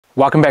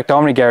Welcome back to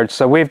Omni Garage.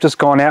 So we've just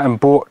gone out and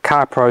bought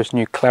CarPro's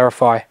new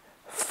Clarify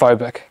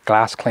Phobic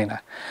glass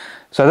cleaner.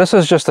 So this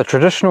is just a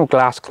traditional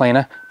glass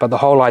cleaner, but the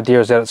whole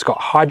idea is that it's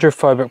got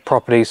hydrophobic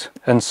properties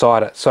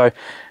inside it. So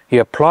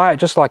you apply it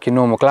just like your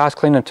normal glass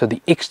cleaner to the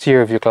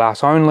exterior of your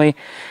glass only,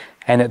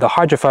 and the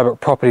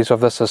hydrophobic properties of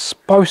this is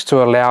supposed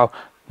to allow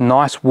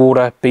nice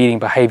water beading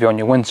behavior on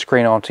your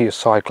windscreen onto your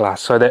side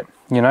glass, so that,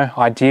 you know,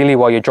 ideally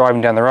while you're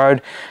driving down the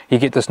road you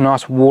get this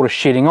nice water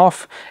shedding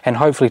off, and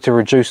hopefully to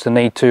reduce the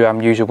need to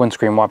use your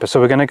windscreen wiper. So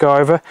we're going to go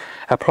over,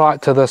 apply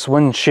it to this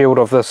windshield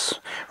of this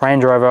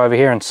Range Rover over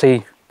here and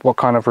see what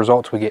kind of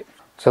results we get.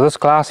 So this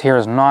glass here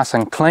is nice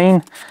and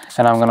clean,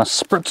 and I'm going to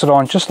spritz it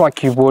on just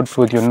like you would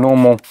with your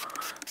normal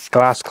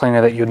glass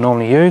cleaner that you'd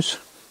normally use.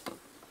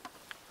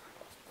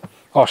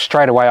 Oh,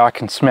 straight away I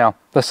can smell.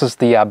 This is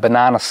the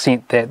banana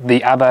scent that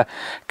the other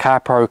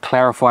CarPro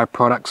Clarify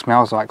product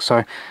smells like. So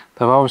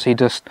they've obviously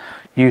just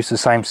used the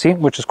same scent,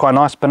 which is quite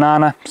nice.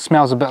 Banana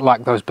smells a bit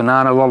like those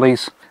banana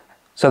lollies.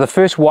 So the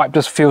first wipe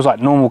just feels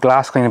like normal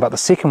glass cleaner, but the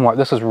second wipe,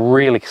 this is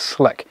really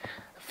slick.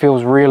 It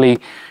feels really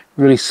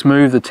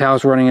smooth. The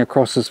towel's running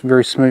across this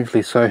very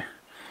smoothly. So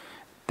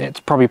that's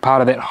probably part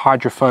of that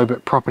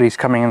hydrophobic properties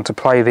coming into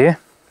play there.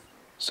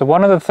 So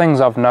one of the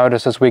things I've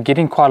noticed is we're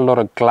getting quite a lot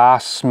of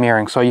glass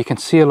smearing. So you can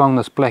see along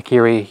this black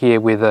area here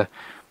where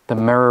the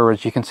mirror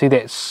is, you can see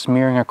that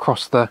smearing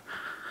across the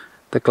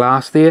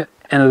glass there,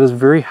 and it is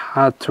very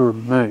hard to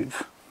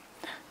remove.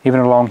 Even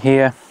along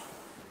here.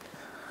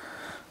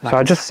 So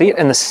I just see it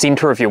in the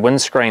center of your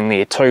windscreen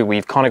there too, where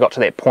you've kind of got to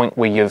that point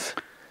where you've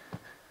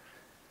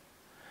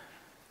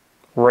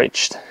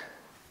reached.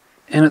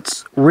 And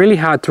it's really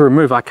hard to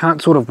remove. I can't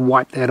sort of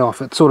wipe that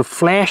off. It sort of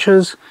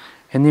flashes,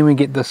 and then we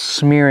get this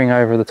smearing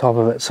over the top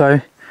of it.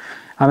 So,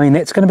 I mean,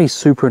 that's going to be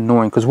super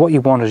annoying, because what you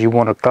want is you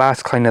want a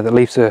glass cleaner that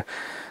leaves the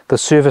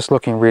surface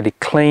looking really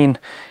clean,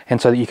 and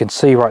so that you can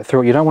see right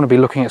through it. You don't want to be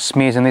looking at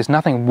smears, and there's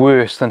nothing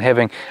worse than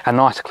having a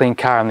nice clean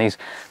car and these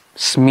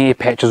smear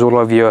patches all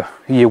over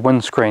your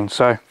windscreen.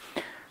 So,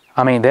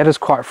 I mean, that is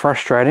quite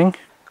frustrating.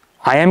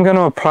 I am going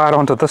to apply it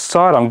onto this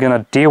side. I'm going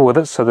to deal with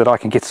it so that I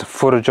can get some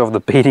footage of the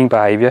beading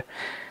behavior.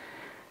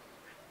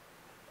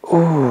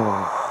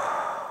 Ooh.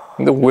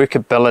 The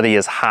workability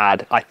is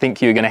hard. I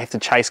think you're going to have to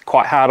chase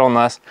quite hard on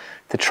this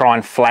to try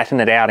and flatten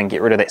it out and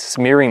get rid of that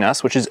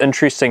smeariness, which is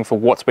interesting for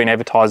what's been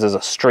advertised as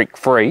a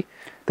streak-free.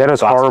 That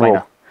is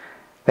horrible.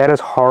 That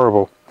is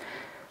horrible.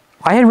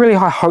 I had really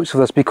high hopes for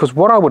this, because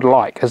what I would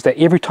like is that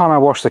every time I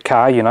wash the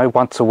car, you know,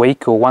 once a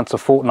week or once a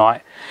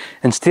fortnight,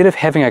 instead of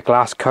having a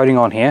glass coating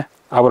on here,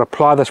 I would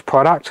apply this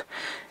product,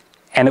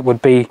 and it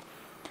would be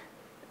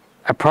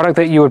a product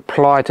that you would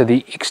apply to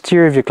the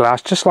exterior of your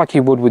glass, just like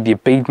you would with your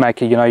bead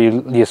maker, you know,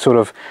 your sort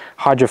of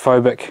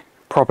hydrophobic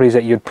properties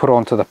that you'd put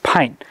onto the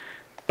paint,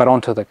 but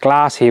onto the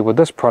glass here with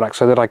this product,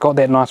 so that I got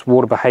that nice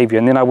water behavior.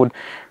 And then I would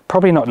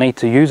probably not need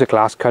to use a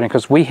glass coating,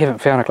 because we haven't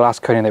found a glass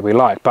coating that we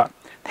like. But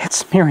that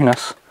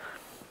smeariness,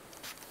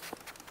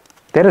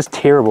 that is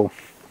terrible.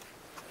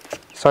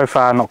 So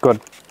far, not good.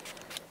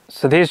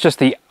 So there's just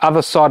the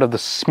other side of the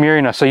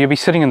smeariness. So you'll be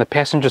sitting in the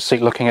passenger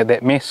seat looking at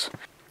that mess.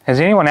 Has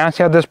anyone else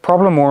had this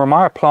problem, or am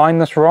I applying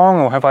this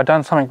wrong, or have I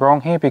done something wrong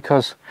here?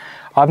 Because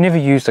I've never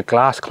used a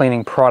glass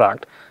cleaning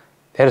product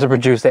that has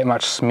produced that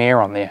much smear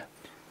on there.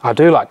 I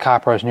do like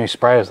CarPro's new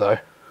sprayers though.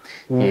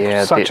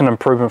 Yeah, such an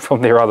improvement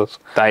from their others.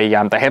 They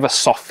have a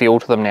soft feel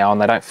to them now, and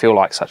they don't feel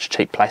like such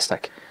cheap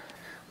plastic.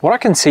 What I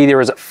can see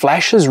there is it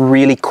flashes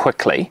really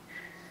quickly,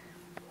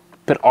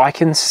 but I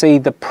can see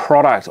the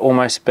product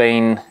almost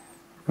being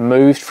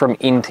moved from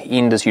end to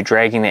end as you're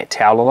dragging that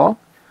towel along.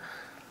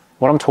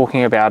 What I'm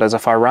talking about is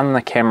if I run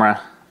the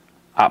camera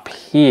up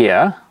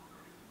here,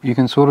 you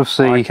can sort of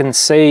see, I can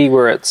see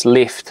where it's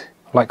left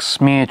like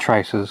smear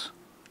traces.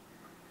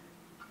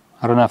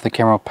 I don't know if the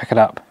camera will pick it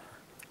up.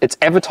 It's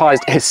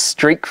advertised as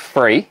streak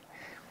free,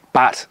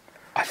 but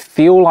I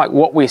feel like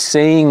what we're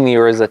seeing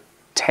there is a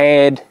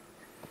tad,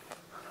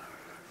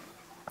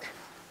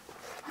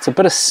 it's a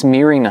bit of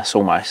smeariness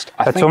almost.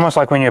 It's almost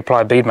like when you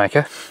apply a bead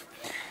maker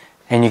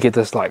and you get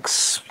this like,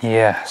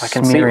 yeah, I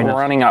can see it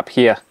running up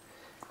here.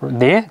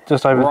 There?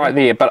 Just over right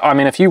there. But I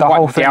mean, if you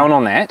wipe down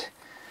on that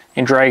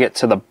and drag it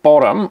to the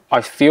bottom,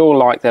 I feel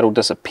like that'll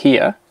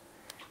disappear,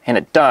 and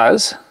it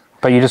does.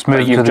 But you just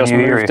moved it to the new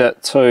area. You've just moved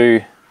it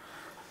to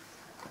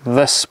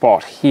this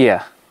spot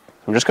here.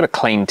 I'm just got a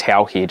clean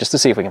towel here just to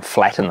see if we can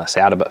flatten this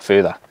out a bit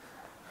further.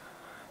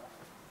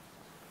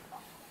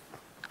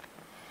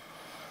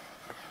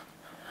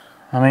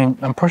 I mean,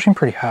 I'm pushing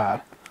pretty hard.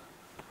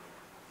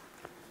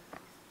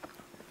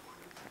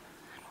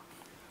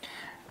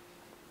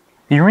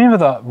 You remember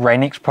the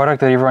Rain-X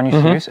product that everyone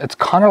used to use? It's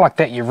kind of like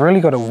that. You've really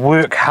got to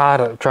work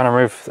hard at trying to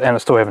move, and I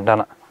still haven't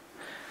done it.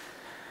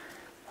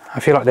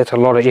 I feel like that's a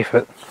lot of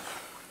effort.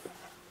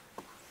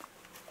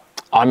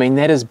 I mean,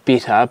 that is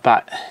better,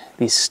 but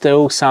there's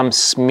still some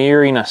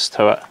smeariness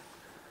to it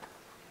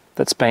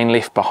that's been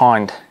left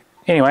behind.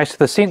 Anyway, so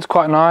the scent's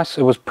quite nice.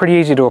 It was pretty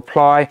easy to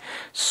apply.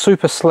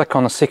 Super slick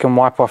on the second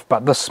wipe off,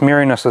 but the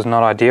smeariness is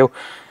not ideal.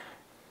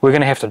 we're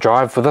going to have to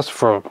drive with this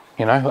for,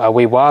 you know, a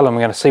wee while, and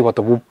we're going to see what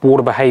the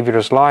water behavior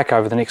is like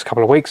over the next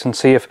couple of weeks and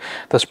see if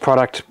this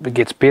product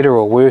gets better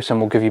or worse, and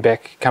we'll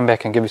come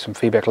back and give you some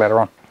feedback later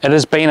on. It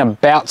has been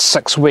about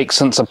 6 weeks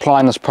since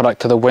applying this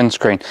product to the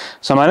windscreen.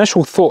 So my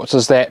initial thoughts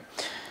is that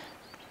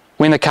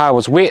when the car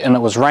was wet and it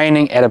was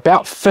raining, at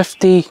about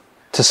 50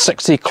 to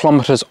 60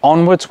 kilometers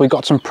onwards, we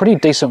got some pretty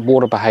decent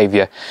water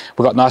behavior.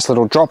 We got nice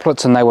little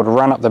droplets, and they would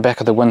run up the back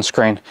of the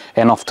windscreen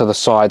and off to the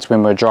sides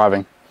when we're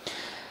driving.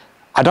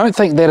 I don't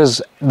think that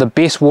is the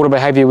best water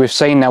behavior we've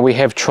seen. Now, we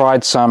have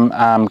tried some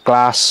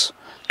glass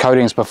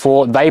coatings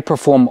before. They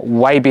perform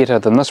way better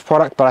than this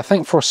product, but I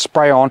think for a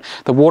spray on,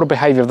 the water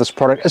behavior of this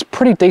product is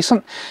pretty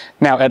decent.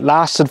 Now, it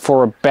lasted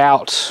for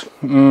about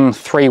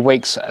 3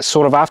 weeks.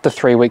 Sort of after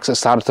 3 weeks, it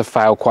started to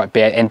fail quite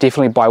bad, and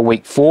definitely by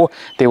week 4,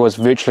 there was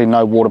virtually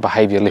no water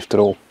behavior left at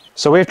all.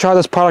 So we've tried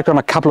this product on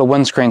a couple of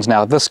windscreens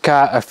now. This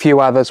car, a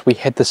few others, we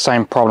had the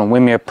same problem.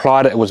 When we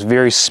applied it, it was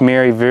very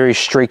smeary, very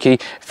streaky,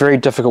 very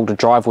difficult to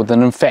drive with.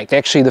 And in fact,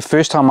 actually the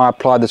first time I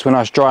applied this, when I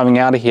was driving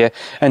out of here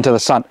into the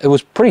sun, it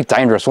was pretty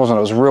dangerous, wasn't it?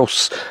 It was real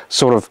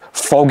sort of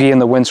foggy in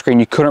the windscreen.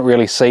 You couldn't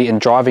really see,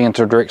 and driving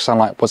into direct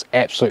sunlight was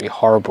absolutely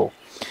horrible.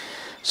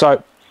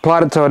 So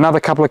applied it to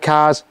another couple of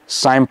cars,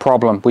 same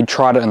problem. We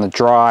tried it in the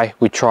dry,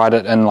 we tried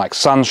it in like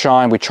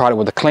sunshine, we tried it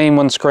with a clean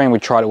windscreen, we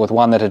tried it with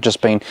one that had just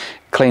been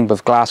cleaned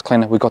with glass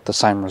cleaner. We got the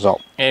same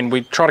result. And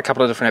we tried a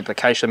couple of different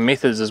application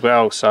methods as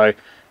well. So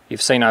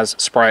you've seen us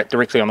spray it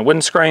directly on the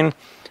windscreen.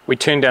 We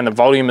turned down the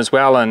volume as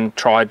well and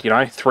tried, you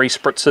know, 3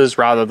 spritzes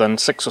rather than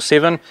 6 or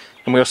 7.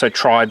 And we also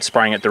tried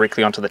spraying it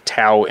directly onto the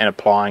towel and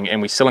applying,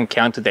 and we still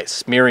encountered that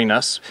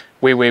smeariness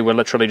where we were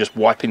literally just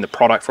wiping the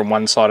product from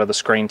one side of the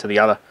screen to the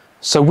other.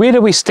 So where do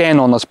we stand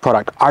on this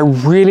product? I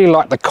really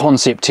like the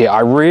concept here.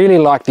 I really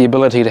like the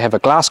ability to have a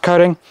glass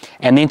coating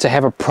and then to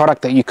have a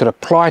product that you could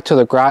apply to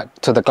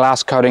the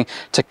glass coating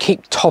to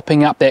keep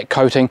topping up that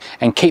coating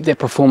and keep that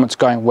performance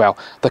going well.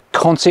 The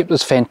concept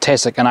is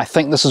fantastic, and I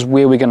think this is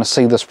where we're going to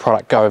see this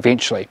product go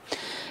eventually.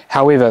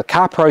 However,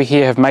 CarPro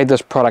here have made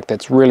this product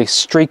that's really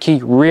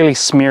streaky, really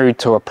smeary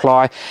to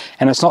apply,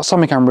 and it's not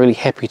something I'm really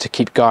happy to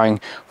keep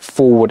going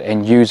forward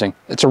and using.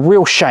 It's a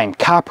real shame.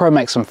 CarPro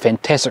makes some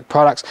fantastic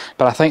products,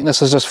 but I think this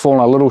has just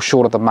fallen a little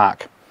short of the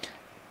mark.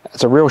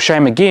 It's a real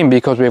shame again,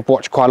 because we've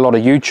watched quite a lot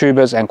of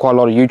YouTubers and quite a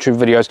lot of YouTube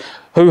videos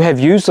who have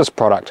used this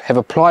product, have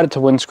applied it to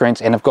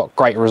windscreens and have got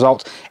great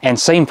results, and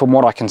seem, from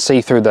what I can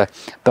see through the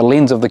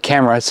lens of the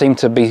camera, seem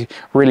to be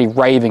really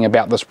raving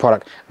about this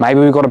product. Maybe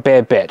we got a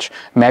bad batch,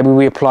 maybe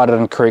we applied it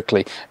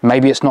incorrectly,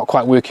 maybe it's not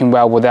quite working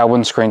well with our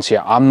windscreens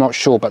here. I'm not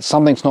sure, but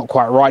something's not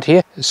quite right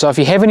here. So if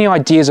you have any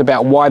ideas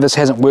about why this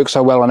hasn't worked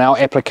so well in our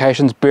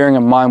applications, bearing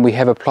in mind we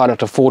have applied it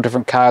to 4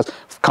 different cars,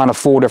 kind of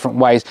 4 different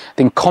ways,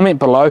 then comment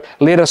below.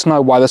 Let us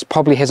know why this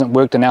probably hasn't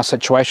worked in our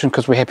situation,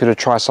 because we're happy to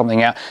try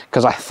something out,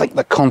 because I think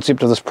the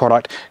concept of this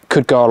product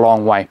could go a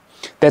long way.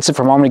 That's it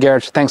from Omni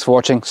Garage. Thanks for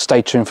watching.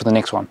 Stay tuned for the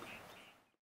next one.